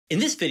In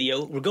this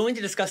video, we're going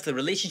to discuss the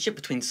relationship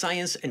between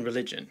science and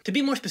religion. To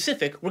be more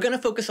specific, we're going to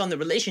focus on the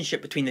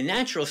relationship between the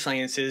natural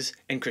sciences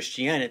and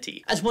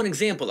Christianity, as one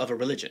example of a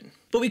religion.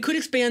 But we could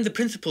expand the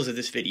principles of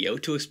this video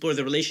to explore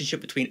the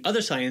relationship between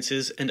other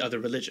sciences and other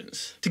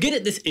religions. To get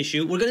at this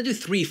issue, we're going to do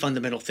three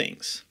fundamental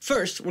things.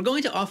 First, we're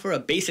going to offer a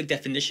basic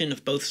definition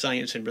of both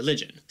science and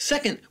religion.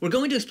 Second, we're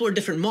going to explore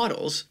different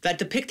models that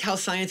depict how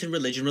science and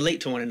religion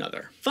relate to one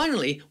another.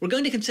 Finally, we're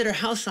going to consider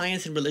how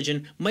science and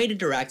religion might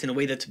interact in a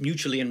way that's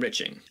mutually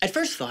enriching. At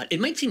first thought,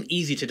 it might seem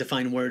easy to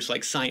define words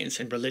like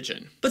science and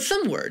religion. But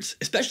some words,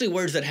 especially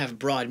words that have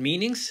broad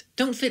meanings,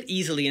 don't fit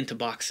easily into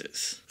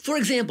boxes. For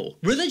example,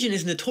 religion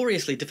is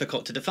notoriously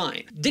difficult to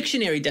define.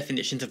 Dictionary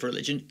definitions of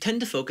religion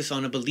tend to focus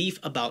on a belief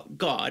about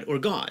God or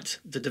gods,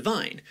 the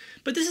divine.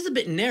 But this is a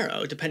bit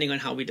narrow depending on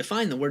how we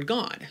define the word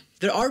God.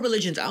 There are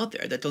religions out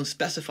there that don't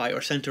specify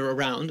or center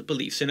around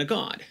beliefs in a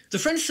god. The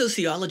French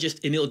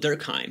sociologist Émile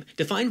Durkheim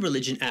defined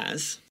religion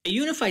as a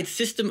unified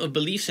system of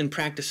beliefs and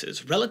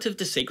practices relative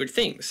to sacred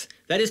things,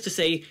 that is to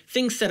say,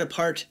 things set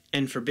apart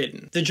and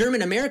forbidden. The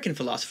German-American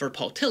philosopher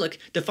Paul Tillich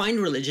defined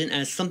religion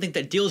as something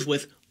that deals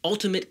with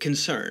ultimate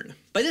concern.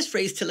 By this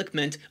phrase, Tillich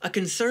meant a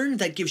concern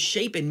that gives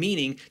shape and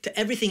meaning to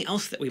everything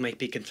else that we might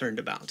be concerned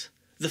about.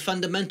 The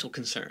fundamental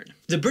concern.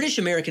 The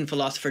British-American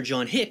philosopher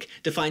John Hick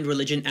defined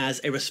religion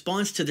as a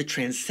response to the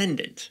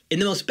transcendent. In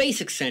the most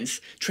basic sense,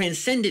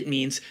 transcendent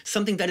means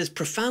something that is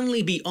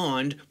profoundly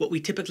beyond what we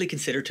typically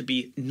consider to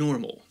be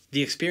normal,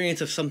 the experience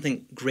of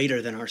something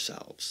greater than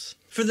ourselves.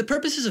 For the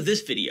purposes of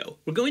this video,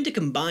 we're going to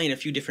combine a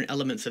few different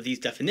elements of these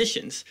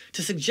definitions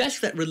to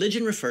suggest that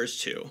religion refers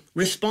to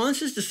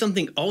responses to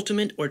something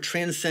ultimate or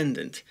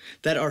transcendent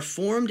that are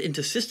formed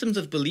into systems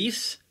of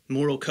beliefs,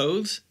 moral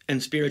codes,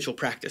 and spiritual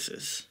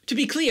practices. To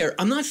be clear,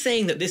 I'm not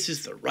saying that this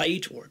is the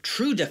right or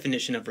true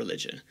definition of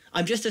religion.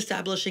 I'm just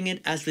establishing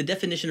it as the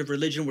definition of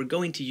religion we're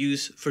going to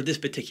use for this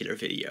particular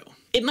video.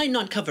 It might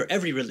not cover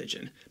every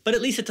religion, but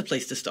at least it's a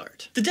place to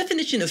start. The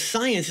definition of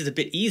science is a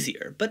bit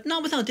easier, but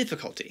not without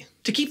difficulty.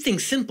 To keep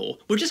things simple,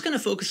 we're just going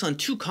to focus on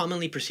two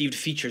commonly perceived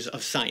features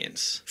of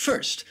science.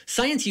 First,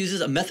 science uses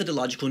a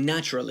methodological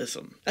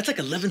naturalism. That's like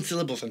 11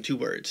 syllables on 2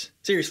 words.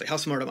 Seriously, how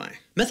smart am I?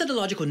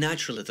 Methodological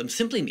naturalism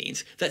simply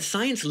means that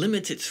science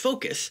limits its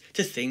focus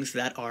to things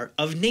that are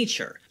of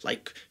nature,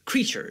 like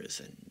creatures,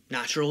 and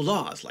natural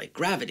laws, like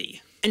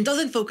gravity, and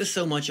doesn't focus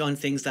so much on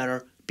things that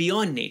are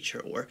beyond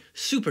nature or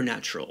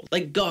supernatural,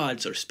 like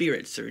gods or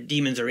spirits or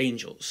demons or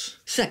angels.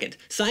 Second,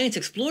 science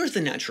explores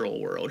the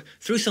natural world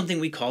through something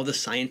we call the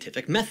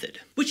scientific method,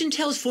 which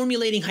entails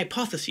formulating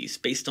hypotheses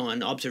based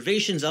on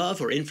observations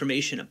of or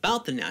information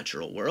about the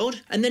natural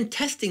world, and then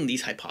testing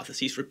these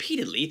hypotheses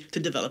repeatedly to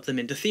develop them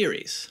into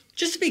theories.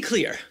 Just to be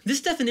clear,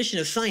 this definition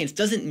of science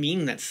doesn't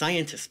mean that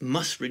scientists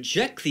must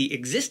reject the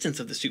existence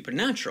of the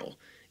supernatural.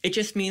 It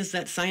just means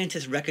that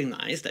scientists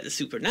recognize that the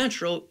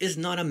supernatural is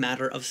not a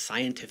matter of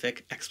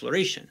scientific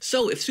exploration.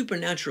 So if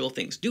supernatural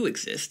things do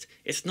exist,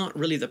 it's not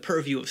really the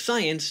purview of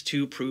science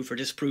to prove or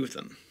disprove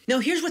them. Now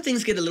here's where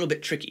things get a little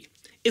bit tricky.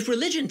 If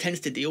religion tends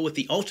to deal with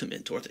the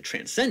ultimate or the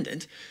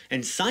transcendent,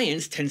 and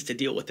science tends to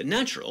deal with the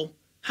natural,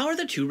 how are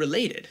the two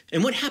related?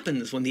 And what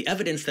happens when the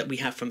evidence that we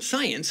have from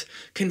science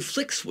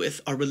conflicts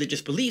with our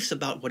religious beliefs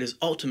about what is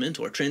ultimate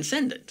or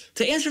transcendent?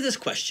 To answer this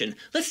question,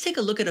 let's take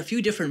a look at a few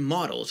different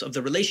models of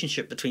the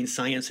relationship between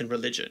science and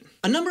religion.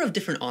 A number of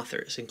different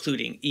authors,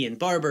 including Ian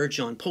Barber,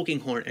 John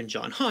Polkinghorne, and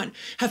John Hott,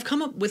 have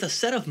come up with a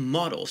set of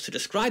models to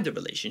describe the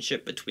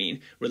relationship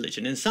between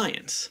religion and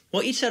science.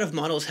 While each set of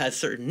models has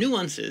certain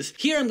nuances,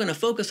 here I'm going to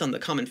focus on the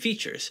common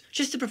features,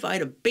 just to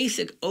provide a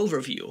basic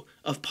overview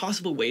of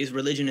possible ways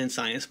religion and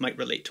science might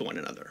relate to one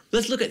another.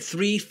 Let's look at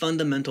 3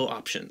 fundamental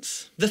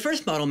options. The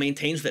first model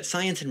maintains that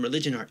science and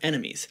religion are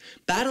enemies,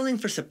 battling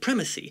for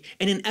supremacy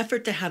in an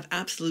effort to have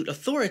absolute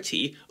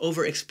authority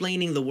over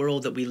explaining the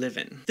world that we live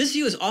in. This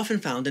view is often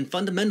found in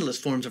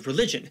fundamentalist forms of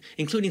religion,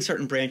 including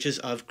certain branches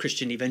of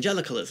Christian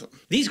evangelicalism.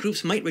 These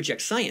groups might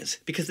reject science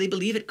because they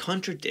believe it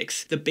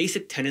contradicts the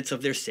basic tenets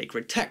of their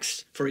sacred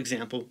texts, for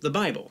example, the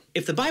Bible.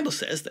 If the Bible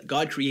says that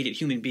God created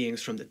human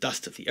beings from the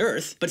dust of the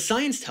earth, but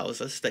science tells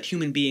us that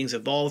human beings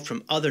evolved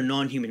from other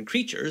non-human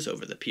creatures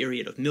over the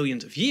period of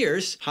millions of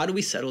years, how do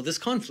we settle this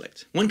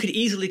conflict? One could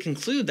easily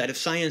conclude that if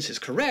science is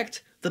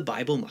correct, the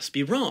Bible must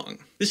be wrong.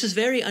 This is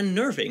very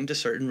unnerving to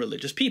certain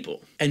religious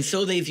people, and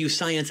so they view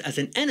science as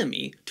an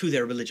enemy to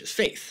their religious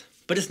faith.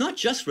 But it's not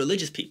just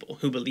religious people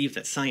who believe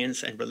that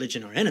science and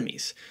religion are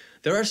enemies.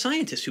 There are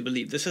scientists who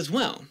believe this as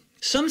well.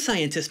 Some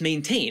scientists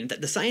maintain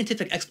that the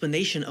scientific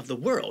explanation of the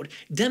world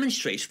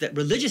demonstrates that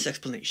religious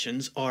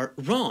explanations are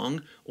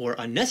wrong or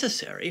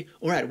unnecessary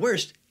or at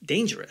worst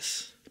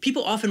dangerous.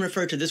 People often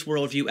refer to this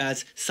worldview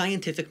as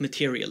scientific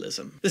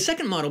materialism. The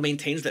second model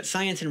maintains that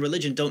science and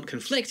religion don't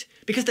conflict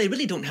because they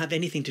really don't have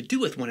anything to do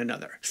with one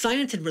another.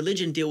 Science and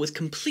religion deal with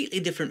completely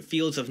different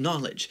fields of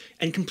knowledge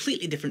and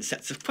completely different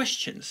sets of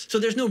questions, so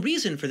there's no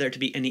reason for there to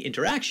be any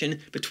interaction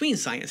between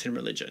science and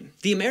religion.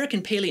 The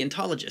American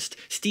paleontologist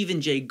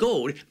Stephen Jay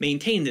Gould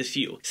maintained this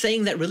view,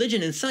 saying that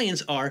religion and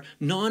science are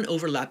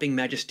non-overlapping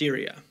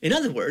magisteria. In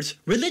other words,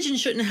 religion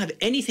shouldn't have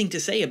anything to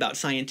say about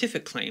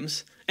scientific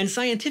claims, and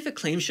scientific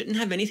claims shouldn't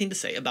have anything to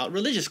say about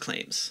religious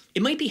claims.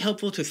 It might be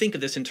helpful to think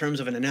of this in terms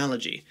of an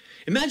analogy.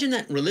 Imagine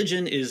that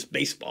religion is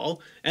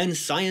baseball and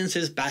science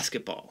is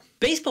basketball.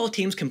 Baseball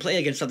teams can play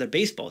against other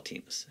baseball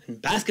teams,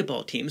 and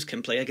basketball teams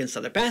can play against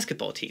other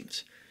basketball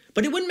teams.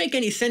 But it wouldn't make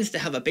any sense to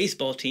have a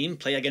baseball team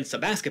play against a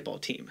basketball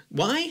team.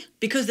 Why?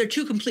 Because they're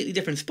two completely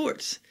different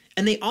sports,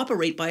 and they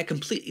operate by a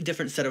completely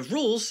different set of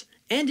rules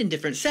and in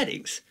different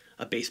settings.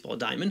 A baseball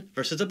diamond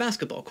versus a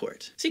basketball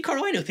court. See,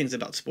 Carl, I know things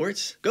about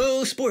sports.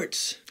 Go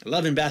sports! I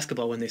love in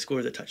basketball when they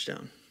score the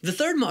touchdown. The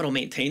third model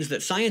maintains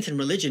that science and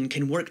religion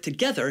can work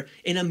together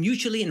in a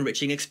mutually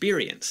enriching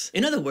experience.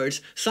 In other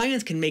words,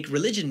 science can make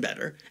religion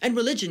better, and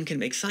religion can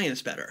make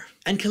science better.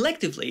 And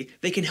collectively,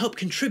 they can help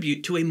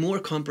contribute to a more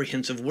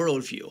comprehensive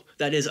worldview,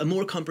 that is, a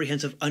more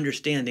comprehensive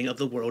understanding of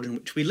the world in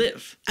which we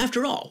live.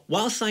 After all,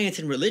 while science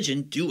and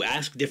religion do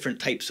ask different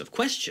types of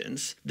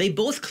questions, they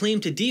both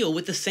claim to deal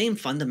with the same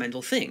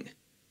fundamental thing: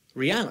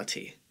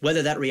 reality.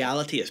 Whether that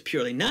reality is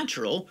purely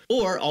natural,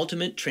 or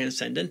ultimate,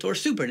 transcendent, or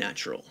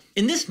supernatural.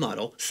 In this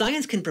model,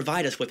 science can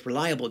provide us with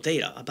reliable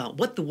data about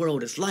what the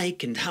world is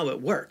like and how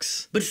it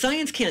works. But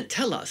science can't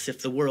tell us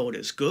if the world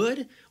is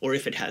good, or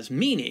if it has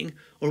meaning,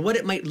 or what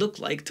it might look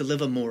like to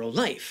live a moral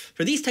life.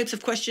 For these types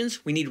of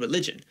questions, we need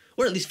religion,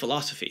 or at least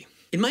philosophy.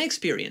 In my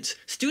experience,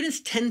 students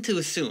tend to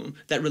assume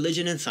that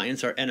religion and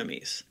science are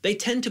enemies. They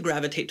tend to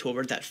gravitate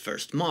toward that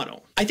first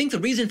model. I think the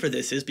reason for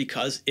this is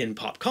because, in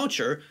pop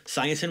culture,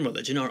 science and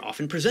religion are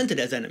often presented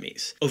as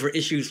enemies, over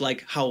issues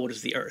like how old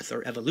is the Earth,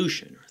 or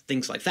evolution, or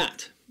things like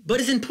that. But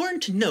it's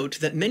important to note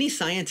that many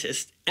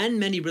scientists and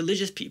many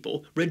religious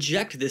people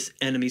reject this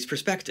enemy's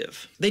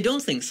perspective. They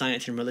don't think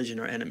science and religion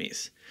are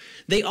enemies.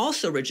 They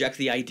also reject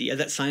the idea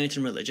that science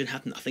and religion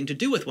have nothing to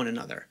do with one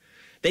another.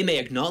 They may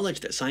acknowledge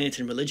that science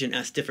and religion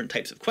ask different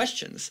types of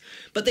questions,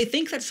 but they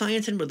think that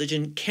science and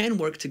religion can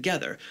work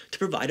together to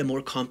provide a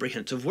more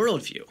comprehensive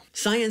worldview.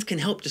 Science can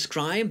help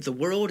describe the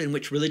world in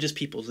which religious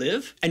people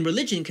live, and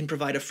religion can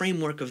provide a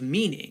framework of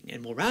meaning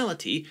and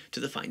morality to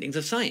the findings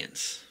of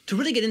science. To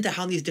really get into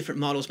how these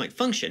different models might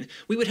function,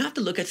 we would have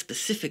to look at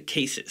specific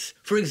cases.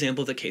 For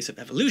example, the case of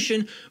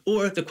evolution,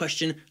 or the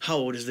question, how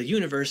old is the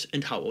universe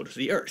and how old is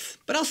the Earth?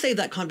 But I'll save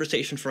that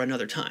conversation for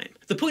another time.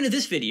 The point of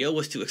this video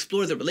was to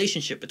explore the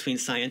relationship between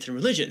science and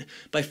religion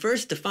by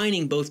first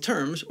defining both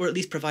terms, or at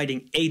least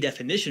providing a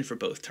definition for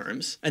both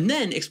terms, and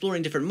then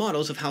exploring different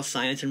models of how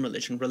science and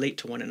religion relate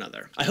to one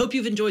another. I hope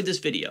you've enjoyed this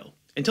video.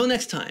 Until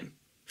next time,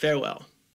 farewell.